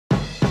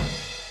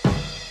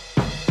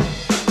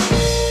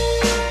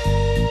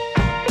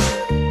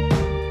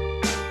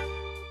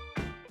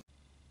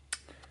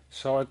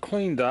So I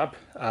cleaned up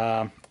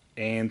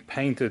and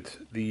painted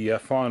the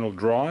final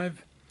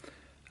drive,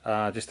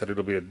 just a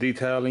little bit of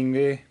detailing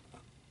there.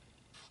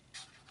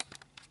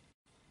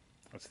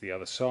 That's the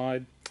other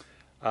side.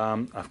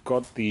 I've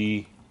got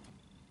the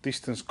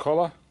distance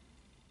collar.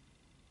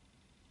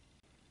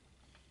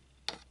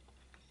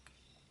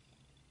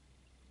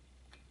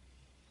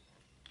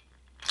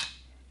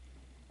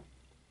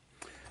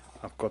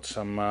 I've got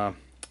some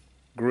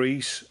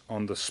grease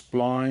on the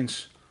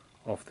splines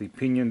of the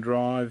pinion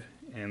drive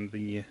and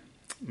the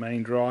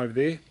main drive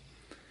there,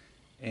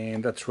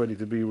 and that's ready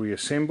to be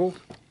reassembled.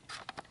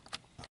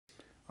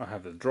 I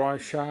have the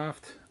drive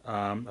shaft.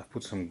 I've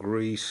put some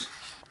grease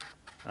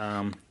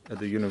at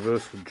the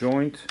universal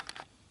joint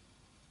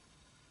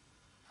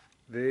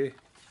there.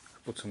 I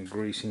put some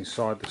grease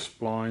inside the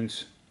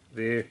splines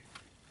there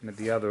and at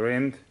the other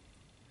end,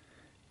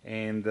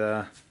 and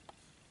I've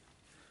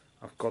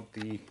got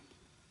the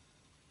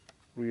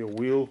rear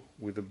wheel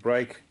with the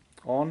brake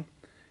on,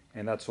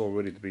 and that's all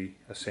ready to be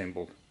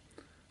assembled.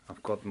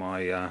 I've got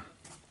my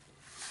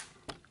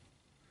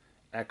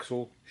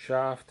axle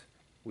shaft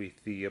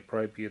with the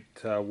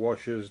appropriate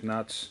washers,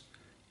 nuts,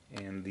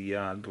 and the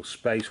little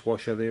space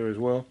washer there as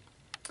well,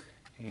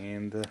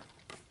 and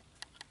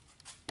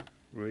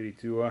ready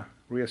to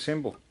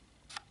reassemble.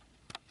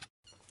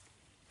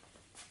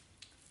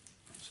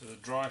 So the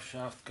drive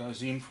shaft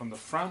goes in from the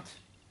front.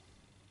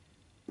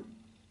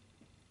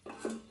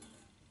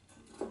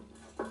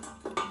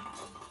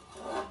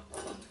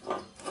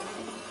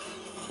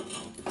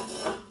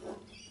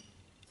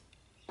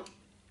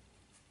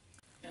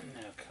 And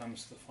now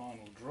comes the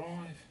final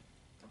drive.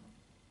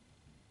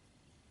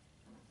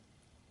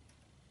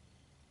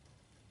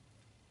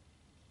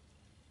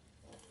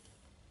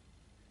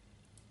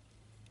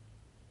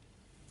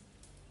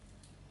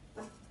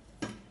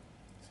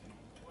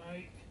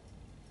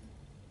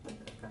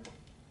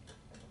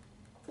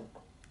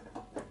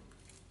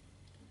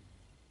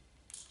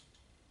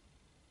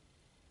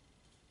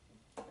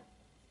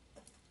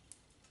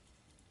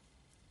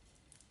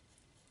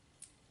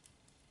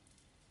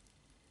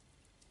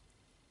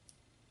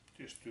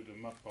 Just do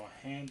them up by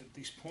hand at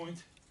this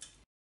point.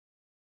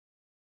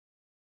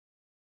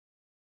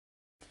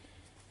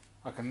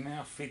 I can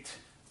now fit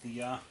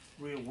the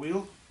rear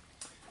wheel.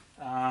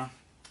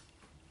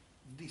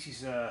 This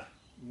is a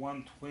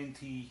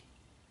 120,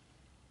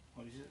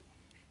 what is it?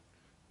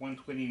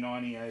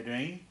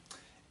 120/90/18,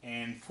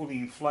 and fully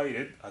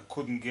inflated. I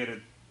couldn't get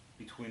it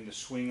between the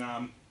swing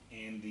arm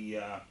and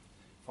the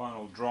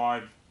final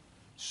drive,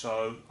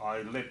 so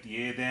I let the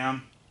air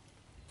down,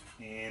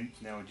 and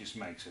now it just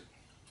makes it.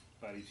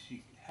 But if you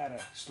had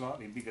a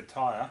slightly bigger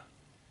tyre,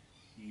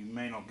 you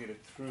may not get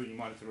it through. You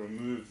might have to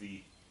remove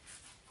the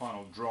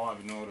final drive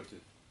in order to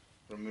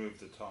remove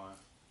the tyre.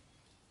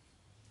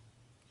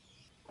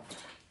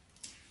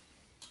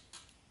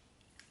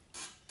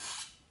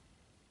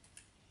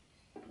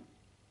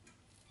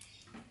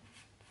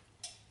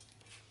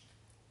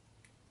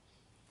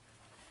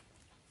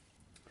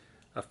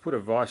 I've put a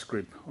vice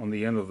grip on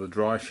the end of the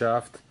drive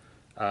shaft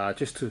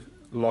just to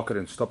lock it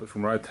and stop it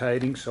from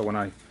rotating, so when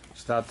I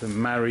start to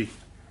marry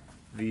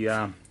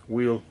the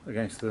wheel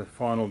against the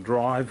final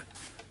drive,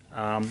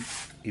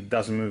 it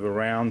doesn't move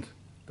around.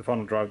 The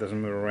final drive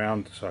doesn't move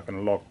around, so I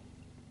can lock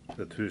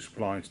the two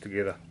splines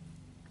together.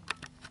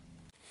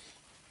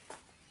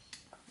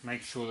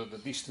 Make sure that the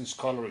distance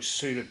collar is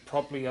suited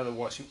properly,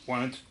 otherwise it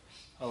won't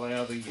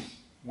allow the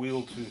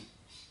wheel to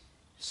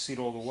sit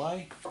all the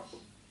way.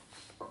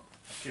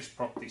 I've just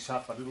propped this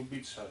up a little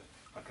bit so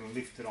I can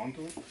lift it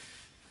onto it.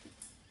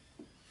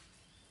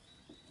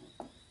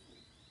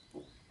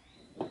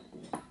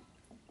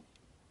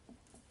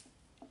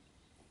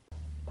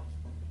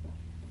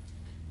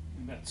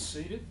 That's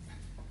seated,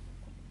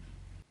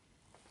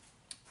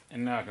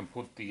 and now I can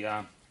put the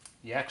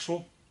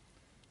axle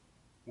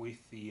with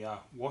the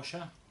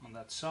washer on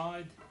that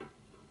side.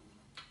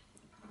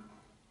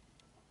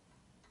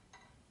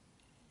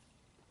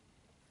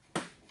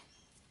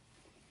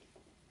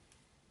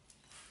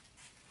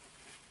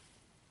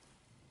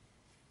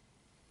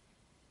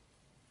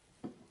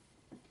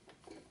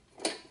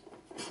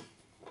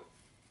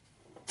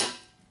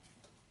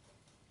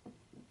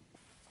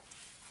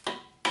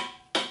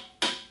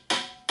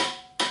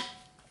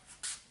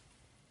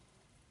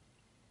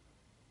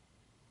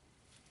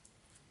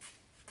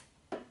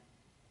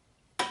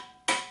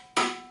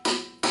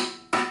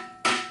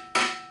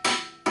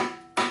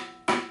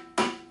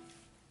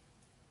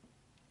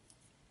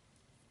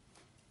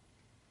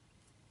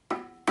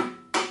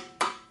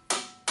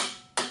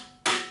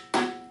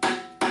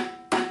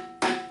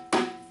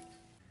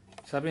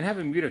 So I've been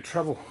having a bit of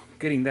trouble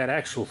getting that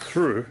axle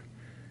through.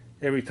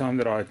 Every time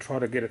that I try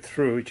to get it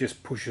through, it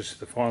just pushes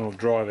the final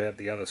drive out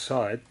the other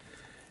side.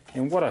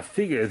 And what I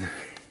figured,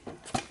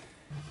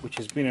 which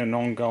has been an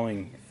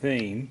ongoing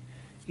theme,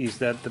 is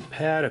that the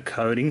powder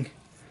coating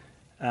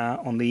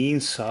on the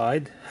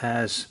inside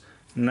has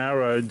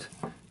narrowed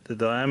the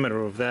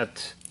diameter of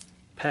that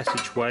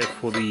passageway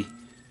for the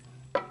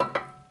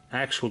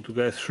axle to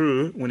go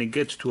through when it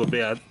gets to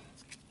about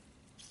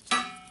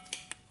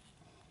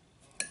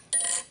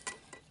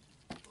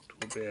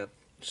about,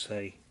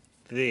 say,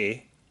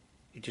 there,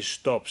 it just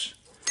stops,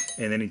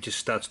 and then it just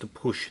starts to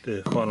push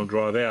the final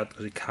drive out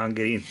because it can't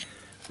get in.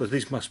 Because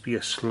this must be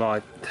a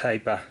slight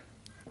taper,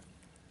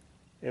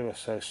 ever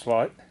so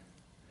slight.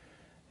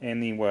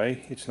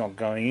 Anyway, it's not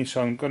going in,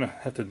 so I'm going to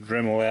have to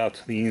Dremel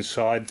out the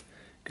inside,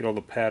 get all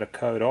the powder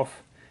coat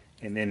off,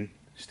 and then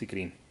stick it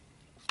in.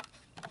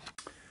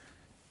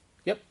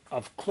 Yep,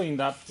 I've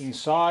cleaned up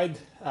inside,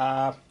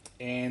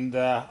 and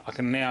I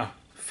can now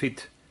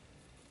fit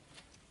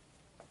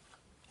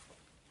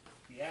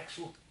the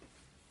axle,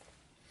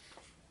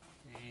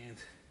 and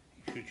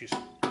it should just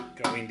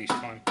go in this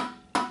time.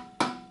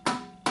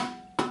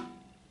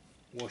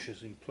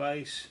 Washers in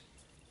place.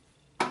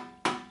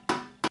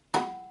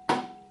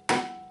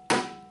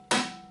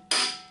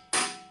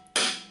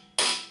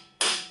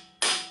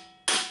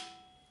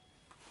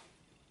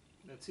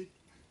 That's it.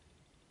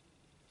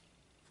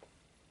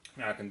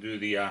 Now I can do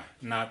the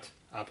nut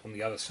up on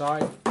the other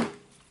side.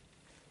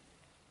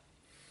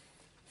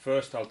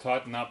 First I'll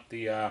tighten up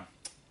the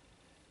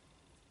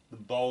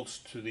bolts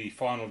to the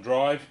final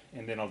drive,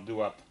 and then I'll do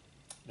up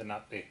the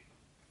nut there.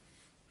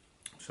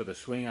 So the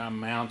swing arm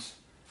mounts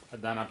are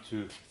done up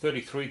to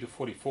 33 to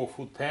 44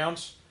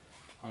 foot-pounds.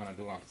 I'm going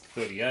to do up to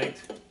 38.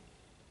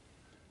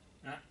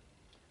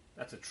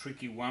 That's a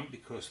tricky one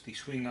because the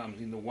swing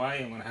arm's in the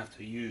way. I'm going to have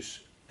to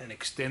use an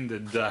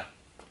extended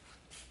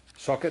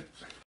socket.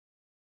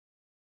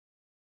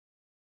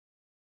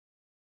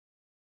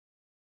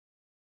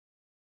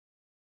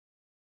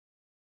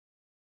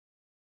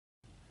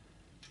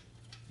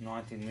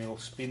 $19mm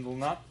spindle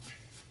nut.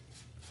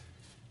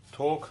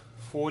 Torque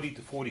 40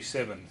 to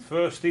 47.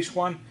 First this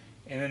one,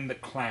 and then the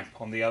clamp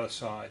on the other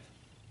side.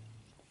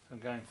 I'm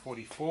going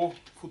 44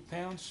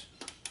 foot-pounds.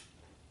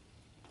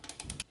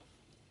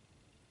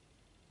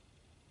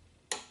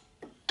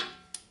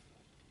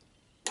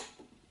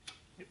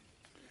 Yep.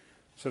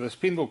 So the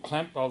spindle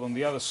clamp bolt on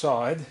the other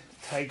side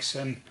takes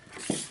an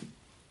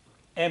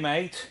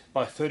M8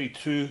 by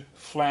 32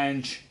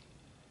 flange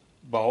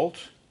bolt.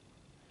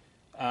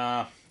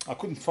 I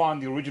couldn't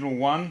find the original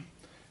one,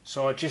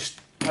 so I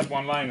just had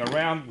one laying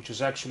around, which is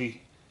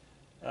actually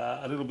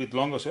a little bit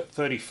longer, so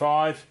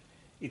 35.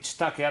 It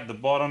stuck out the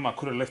bottom. I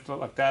could have left it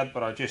like that,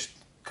 but I just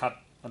cut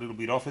a little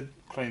bit off it,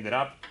 cleaned it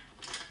up,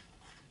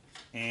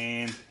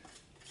 and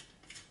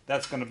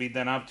that's going to be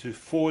done up to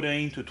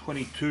 14 to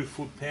 22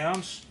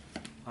 foot-pounds.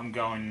 I'm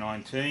going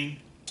 19.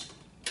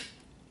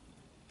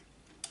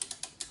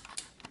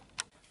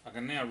 I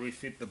can now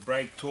refit the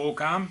brake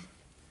torque arm.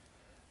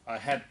 I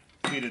had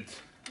fitted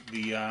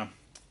the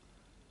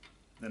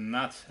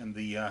nut and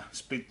the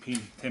split pin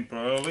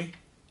temporarily,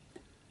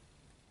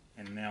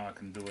 and now I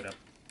can do it up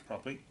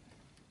properly.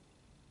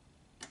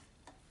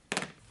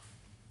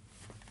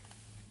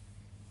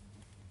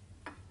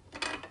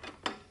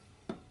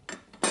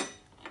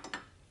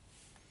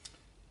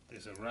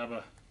 There's a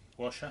rubber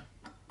washer,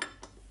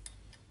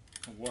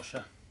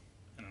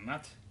 and a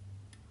nut,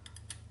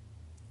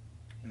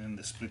 and then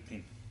the split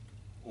pin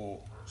or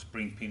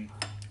spring pin.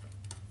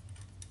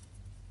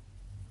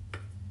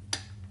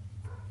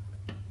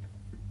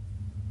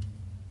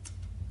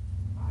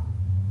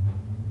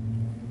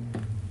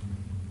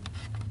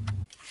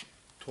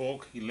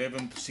 Torque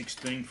 11 to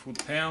 16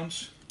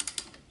 foot-pounds.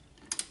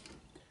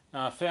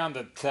 Now I found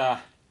that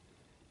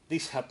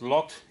this had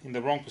locked in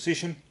the wrong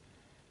position,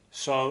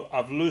 so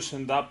I've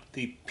loosened up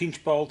the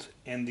pinch bolt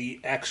and the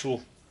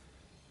axle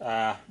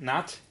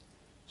nut.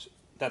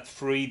 That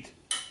freed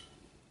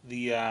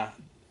the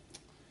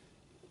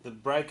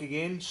brake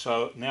again,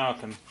 so now I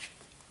can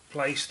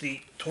place the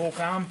torque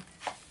arm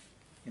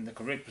in the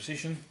correct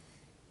position.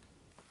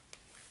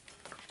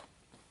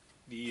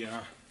 The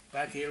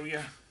back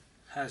area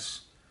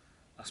has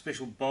a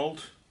special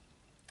bolt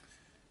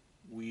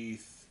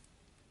with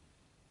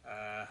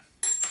a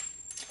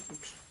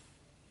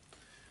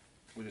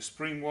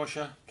spring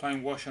washer,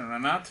 plain washer, and a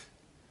nut.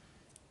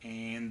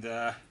 And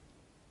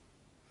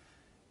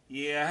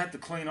yeah, I had to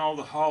clean all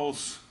the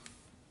holes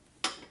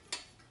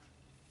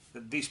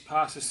that this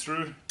passes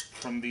through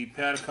from the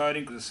powder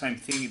coating, because the same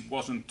thing, it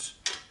wasn't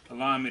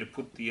allowing me to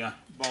put the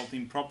bolt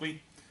in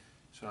properly.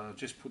 So I'll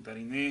just put that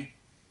in there.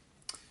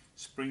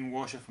 Spring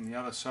washer from the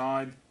other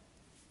side.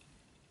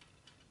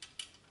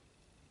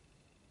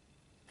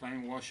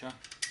 Plain washer.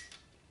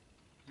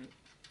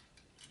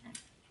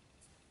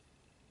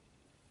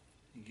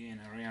 Again,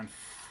 around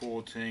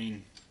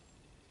 14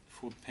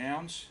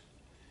 foot-pounds.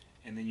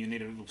 And then you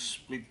need a little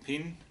split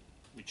pin,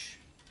 which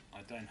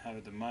I don't have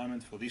at the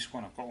moment for this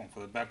one. I've got one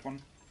for the back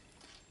one.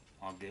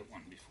 I'll get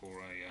one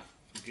before I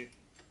forget.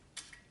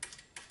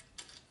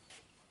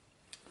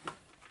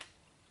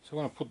 So I'm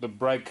going to put the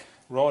brake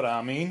rod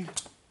arm in,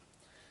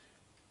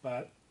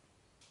 but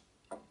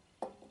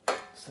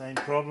same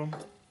problem,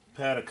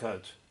 powder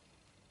coat.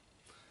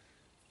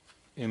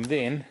 And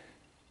then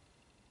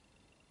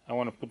I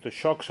want to put the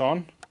shocks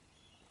on,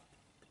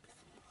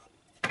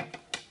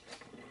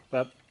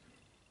 but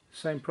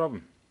same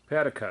problem,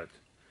 powder coat.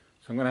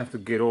 So I'm going to have to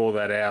get all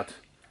that out,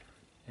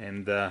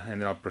 and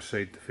then I'll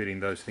proceed to fitting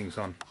those things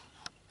on.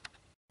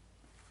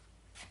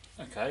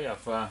 Okay,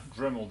 I've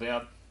dremeled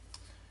out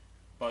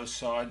both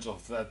sides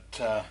of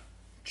that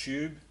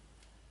tube,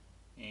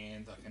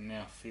 and I can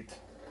now fit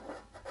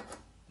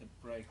the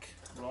brake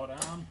rod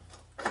arm.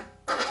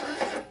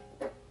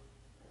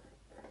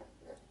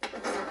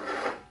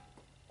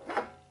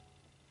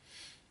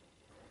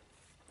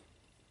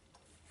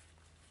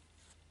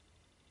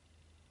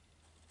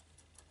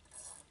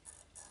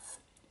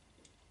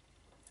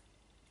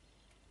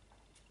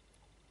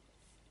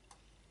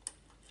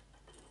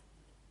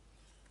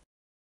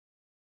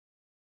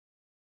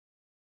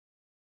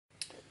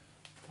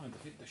 Time to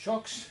fit the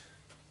shocks.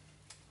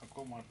 I've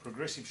got my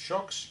progressive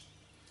shocks.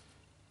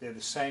 They're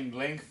the same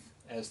length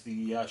as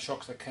the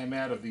shocks that came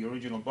out of the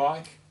original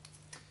bike,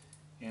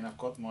 and I've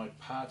got my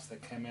parts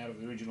that came out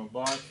of the original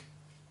bike.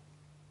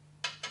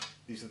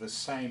 These are the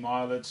same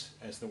eyelets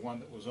as the one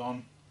that was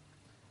on,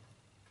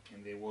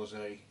 and there was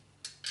a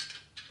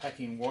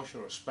packing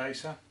washer or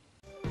spacer.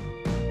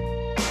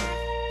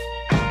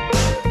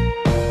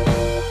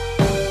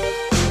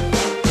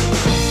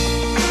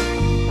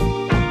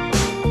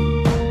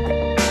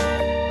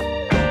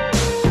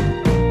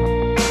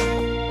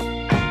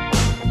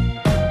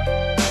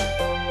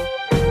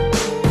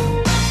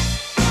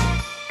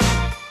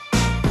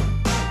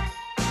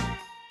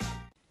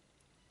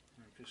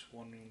 Just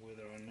wondering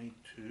whether I need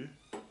to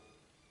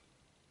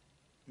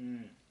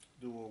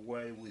do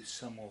away with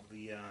some of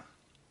the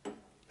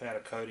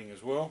powder coating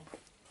as well.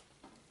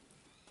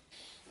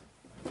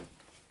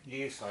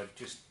 Yes, I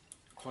just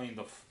cleaned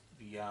off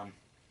the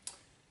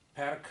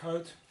powder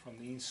coat from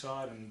the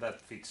inside, and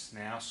that fits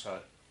now, so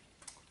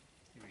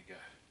here we go.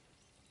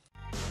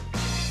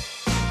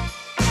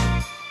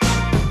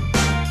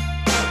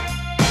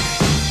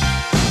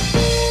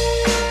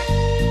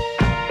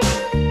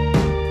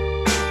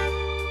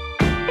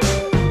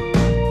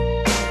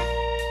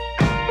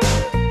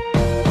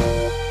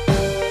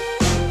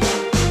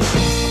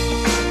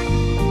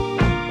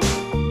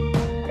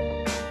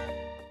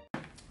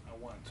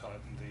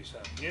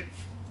 Yet,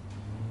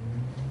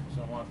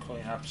 so I might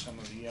clean up some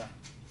of the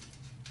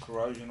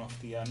corrosion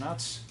off the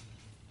nuts.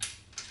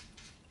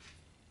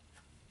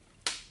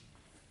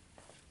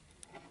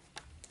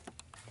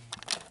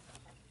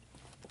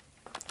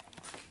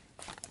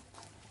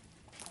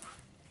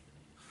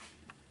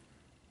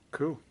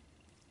 Cool.